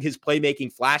overemphasizing his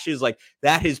playmaking flashes, like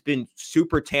that has been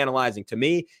super tantalizing to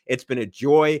me. It's been a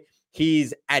joy.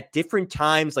 he's at different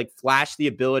times like flashed the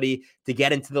ability to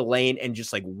get into the lane and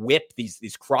just like whip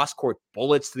these cross-court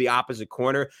bullets to the opposite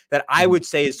corner that I would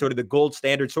say is sort of the gold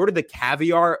standard, sort of the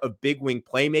caviar of big wing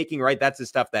playmaking, right? That's the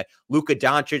stuff that Luka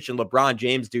Doncic and LeBron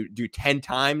James do 10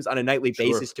 times on a nightly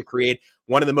basis to create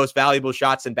one of the most valuable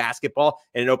shots in basketball.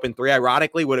 And an open three,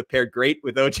 ironically, would have paired great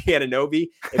with OG Anunoby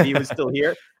if he was still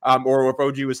here, or if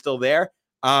OG was still there.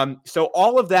 So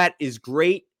all of that is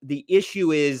great. The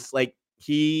issue is like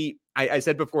I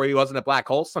said before, he wasn't a black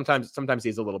hole. Sometimes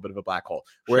he's a little bit of a black hole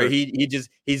where he's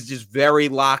just very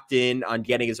locked in on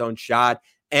getting his own shot.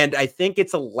 And I think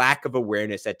it's a lack of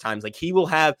awareness at times. Like he will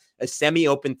have a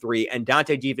semi-open three, and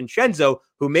Dante DiVincenzo,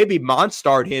 who maybe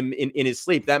monstered him in his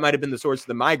sleep, that might have been the source of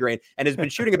the migraine, and has been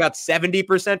shooting about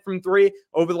 70% from three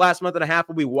over the last month and a half,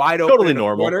 will be wide open. Totally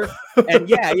normal. And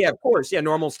yeah, of course. Yeah,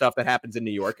 normal stuff that happens in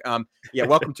New York. Yeah,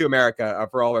 welcome to America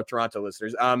for all our Toronto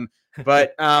listeners.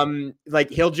 But like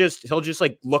he'll just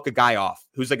like look a guy off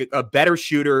who's like a better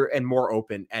shooter and more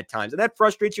open at times. And that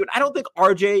frustrates you. And I don't think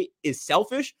RJ is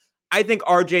selfish. I think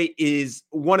RJ is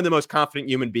one of the most confident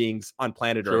human beings on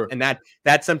planet Earth. And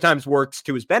that sometimes works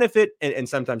to his benefit and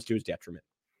sometimes to his detriment.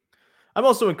 I'm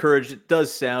also encouraged. It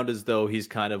does sound as though he's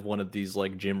kind of one of these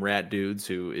like gym rat dudes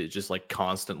who is just like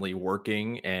constantly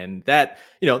working, and that,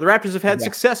 the Raptors have had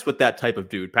success with that type of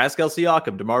dude. Pascal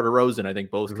Siakam, DeMar DeRozan, I think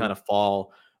both kind of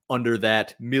fall under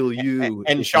that milieu.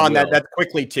 And Sean, that's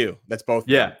quickly too. That's both.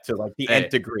 Yeah. To like the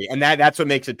nth degree. And that's what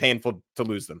makes it painful to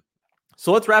lose them.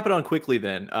 So let's wrap it on quickly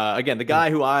then. Again, the guy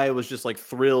who I was just like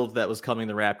thrilled that was coming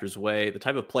the Raptors' way, the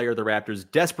type of player the Raptors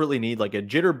desperately need, like a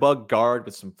jitterbug guard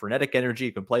with some frenetic energy,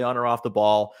 who can play on or off the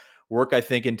ball, work, I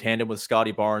think, in tandem with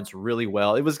Scotty Barnes really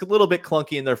well. It was a little bit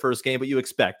clunky in their first game, but you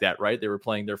expect that, right? They were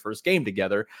playing their first game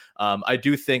together. I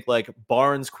do think like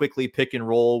Barnes quickly pick and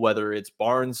roll, whether it's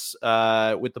Barnes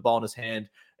with the ball in his hand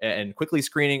and quickly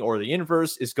screening or the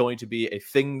inverse, is going to be a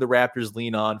thing the Raptors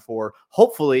lean on for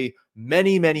hopefully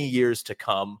many, many years to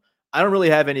come. I don't really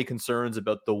have any concerns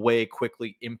about the way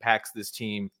quickly impacts this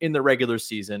team in the regular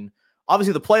season.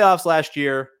 Obviously, the playoffs last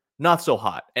year, not so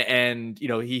hot. And,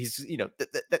 he's,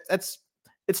 that's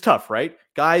it's tough, right?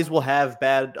 Guys will have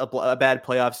a bad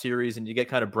playoff series and you get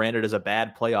kind of branded as a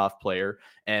bad playoff player.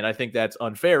 And I think that's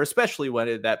unfair, especially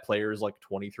when that player is like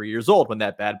 23 years old when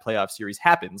that bad playoff series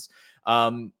happens.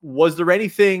 Was there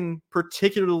anything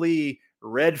particularly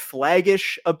red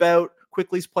flaggish about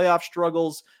Quickly's playoff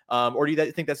struggles? Or do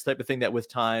you think that's the type of thing that with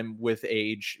time, with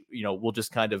age, will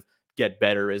just kind of get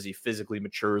better as he physically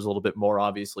matures a little bit more,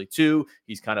 obviously, too?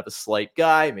 He's kind of a slight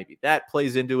guy. Maybe that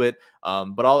plays into it.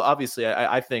 But obviously,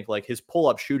 I think like his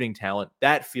pull-up shooting talent,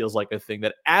 that feels like a thing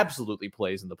that absolutely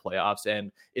plays in the playoffs.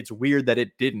 And it's weird that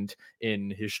it didn't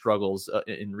in his struggles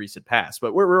in recent past.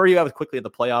 But where are you at with Quickly in the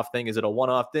playoff thing? Is it a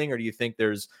one-off thing, or do you think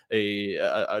there's a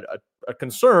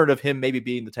concern of him maybe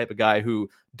being the type of guy who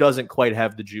doesn't quite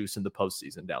have the juice in the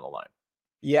postseason down the line?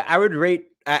 Yeah, I would rate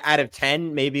out of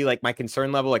 10, maybe like my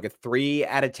concern level, like a 3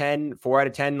 out of 10, 4 out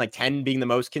of 10, like 10 being the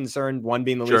most concerned, 1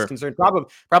 being the least concerned,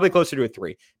 probably closer to a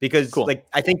 3, because like,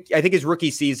 I think his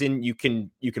rookie season, you can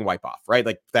wipe off, right?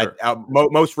 Like that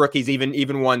most rookies,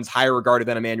 even ones higher regarded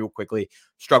than Emmanuel Quickly,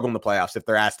 struggle in the playoffs if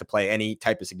they're asked to play any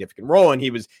type of significant role. And he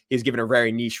was given a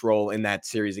very niche role in that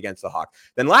series against the Hawks.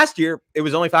 Then last year, it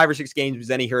was only 5 or 6 games.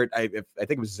 Then he hurt. I think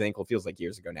it was his ankle. Feels like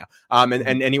years ago now.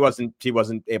 And he wasn't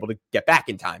able to get back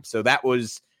in time. So that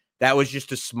was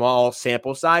just a small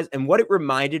sample size. And what it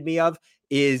reminded me of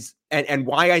is, and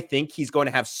why I think he's going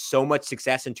to have so much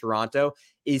success in Toronto,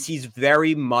 is he's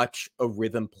very much a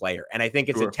rhythm player. And I think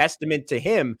it's a testament to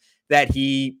him that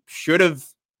he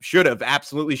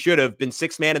absolutely should have been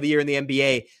 6th man of the year in the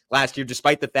NBA last year,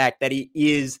 despite the fact that he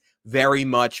is very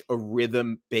much a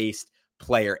rhythm-based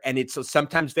player. And it's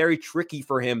sometimes very tricky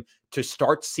for him to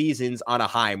start seasons on a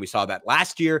high. And we saw that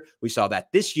last year. We saw that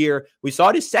this year. We saw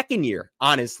it his second year,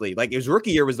 honestly. Like his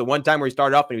rookie year was the one time where he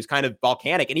started off and he was kind of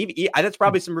volcanic. And that's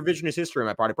probably some revisionist history on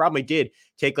my part. It probably did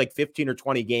take like 15 or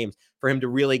 20 games for him to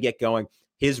really get going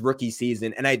his rookie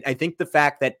season. And I think the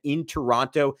fact that in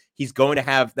Toronto, he's going to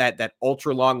have that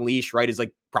ultra long leash, right, is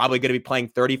like probably going to be playing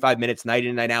 35 minutes night in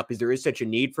and night out because there is such a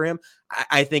need for him.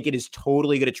 I think it is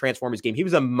totally going to transform his game. He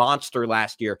was a monster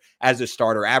last year as a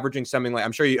starter, averaging something like,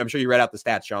 I'm sure you read out the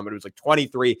stats, Sean, but it was like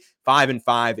 23,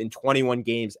 5-5 in 21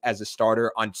 games as a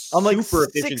starter on like super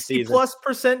efficient season.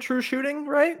 60+% true shooting,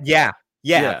 right?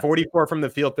 Yeah, 44 from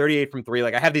the field, 38 from 3.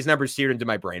 Like I have these numbers seared into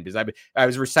my brain because I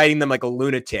was reciting them like a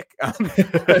lunatic over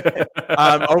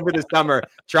the summer,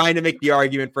 trying to make the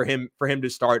argument for him to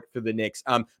start for the Knicks.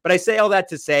 But I say all that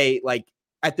to say, like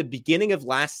at the beginning of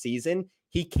last season,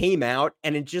 he came out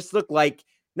and it just looked like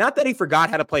not that he forgot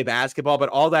how to play basketball, but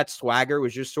all that swagger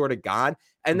was just sort of gone.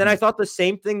 And then I thought the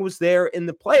same thing was there in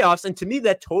the playoffs. And to me,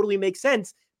 that totally makes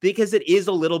sense because it is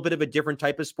a little bit of a different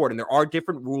type of sport and there are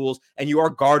different rules and you are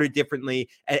guarded differently.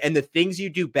 And the things you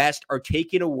do best are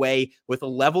taken away with a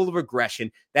level of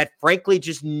aggression that frankly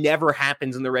just never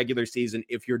happens in the regular season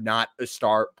if you're not a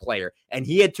star player. And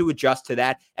he had to adjust to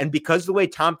that. And because the way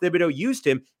Tom Thibodeau used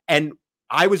him, and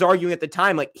I was arguing at the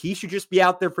time, like he should just be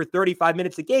out there for 35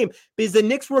 minutes a game because the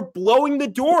Knicks were blowing the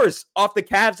doors off the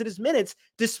Cavs at his minutes,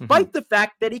 despite the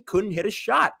fact that he couldn't hit a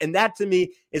shot. And that to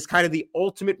me is kind of the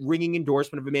ultimate ringing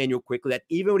endorsement of Immanuel Quickley, that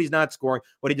even when he's not scoring,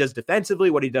 what he does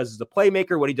defensively, what he does as a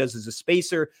playmaker, what he does as a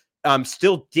spacer,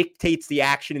 still dictates the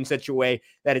action in such a way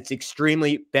that it's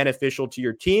extremely beneficial to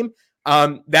your team.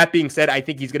 That being said, I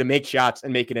think he's going to make shots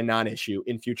and make it a non-issue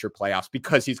in future playoffs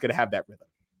because he's going to have that rhythm.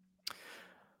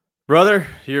 Brother,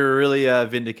 you're really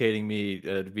vindicating me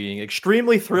being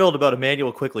extremely thrilled about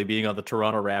Immanuel Quickley being on the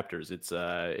Toronto Raptors.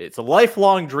 It's a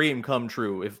lifelong dream come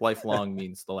true, if lifelong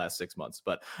means the last 6 months.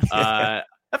 But that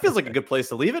feels like a good place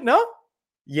to leave it, no?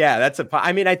 Yeah,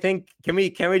 I mean, I think can we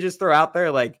just throw out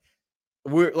there like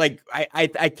we're like I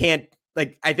can't.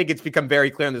 Like, I think it's become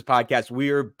very clear on this podcast.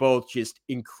 We are both just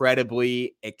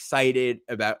incredibly excited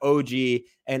about OG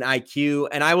and IQ.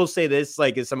 And I will say this,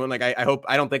 like, as someone like, I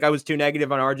don't think I was too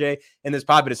negative on RJ in this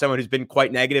pod, but as someone who's been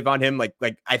quite negative on him, like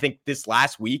I think this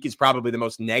last week is probably the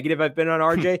most negative I've been on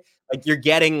RJ. Like, you're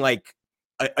getting like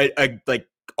a like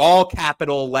all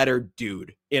capital letter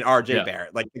dude in RJ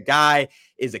Barrett. Like, the guy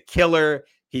is a killer.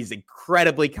 He's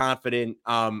incredibly confident.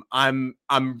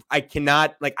 I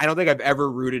cannot, like, I don't think I've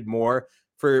ever rooted more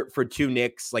for two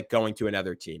Knicks, like going to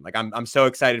another team. Like I'm so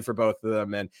excited for both of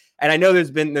them. And I know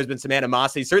there's been some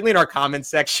animosity, certainly in our comments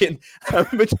section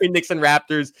between Knicks and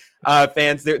Raptors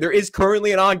fans. There is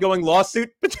currently an ongoing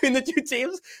lawsuit between the two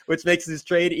teams, which makes this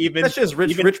trade even. That's just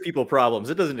rich people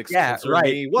problems. It doesn't concern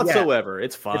me whatsoever. Yeah.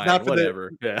 It's fine. It's not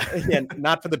whatever.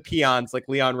 Not for the peons like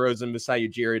Leon Rose and Masai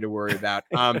Ujiri to worry about.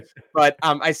 But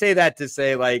I say that to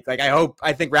say I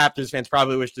think Raptors fans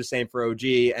probably wish the same for OG,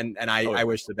 and I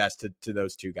wish the best to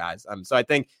those two guys. So I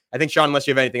think Sean, unless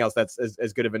you have anything else that's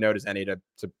as good of a note as any to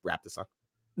wrap this up.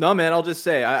 No, man, I'll just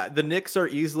say the Knicks are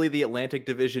easily the Atlantic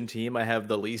Division team I have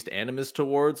the least animus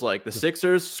towards. Like the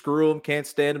Sixers, screw them, can't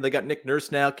stand them. They got Nick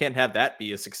Nurse now, can't have that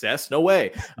be a success. No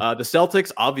way. The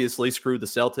Celtics, obviously, screw the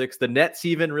Celtics. The Nets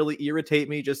even really irritate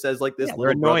me just as like this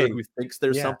little brother who thinks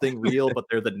there's something real, but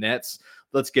they're the Nets.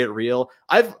 Let's get real.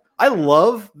 I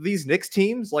love these Knicks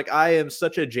teams. Like, I am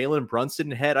such a Jalen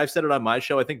Brunson head. I've said it on my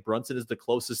show. I think Brunson is the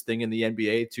closest thing in the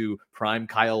NBA to prime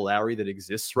Kyle Lowry that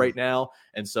exists right now.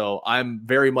 And so I'm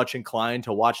very much inclined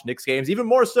to watch Knicks games, even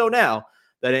more so now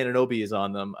that Anunoby is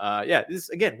on them. This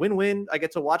again, win-win. I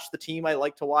get to watch the team I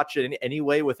like to watch it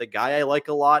anyway with a guy I like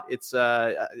a lot. It's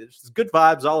good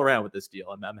vibes all around with this deal.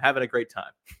 I'm having a great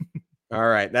time. All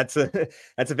right. That's a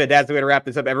fantastic way to wrap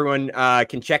this up. Everyone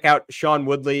can check out Sean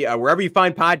Woodley wherever you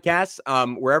find podcasts,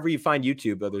 wherever you find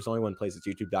YouTube. Though there's only one place, it's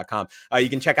youtube.com. You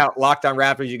can check out Locked On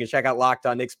Raptors. You can check out Locked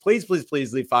On Knicks. Please leave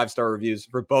 5-star reviews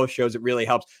for both shows. It really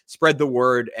helps spread the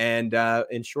word and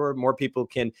ensure more people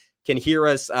can hear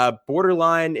us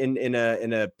borderline in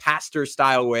a pastor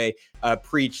style way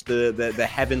preach the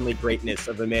heavenly greatness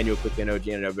of Immanuel Quickley and OG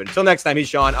Anunoby. But until next time, he's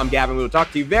Sean. I'm Gavin. We will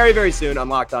talk to you very, very soon on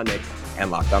Locked On Knicks and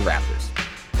Locked On Raptors.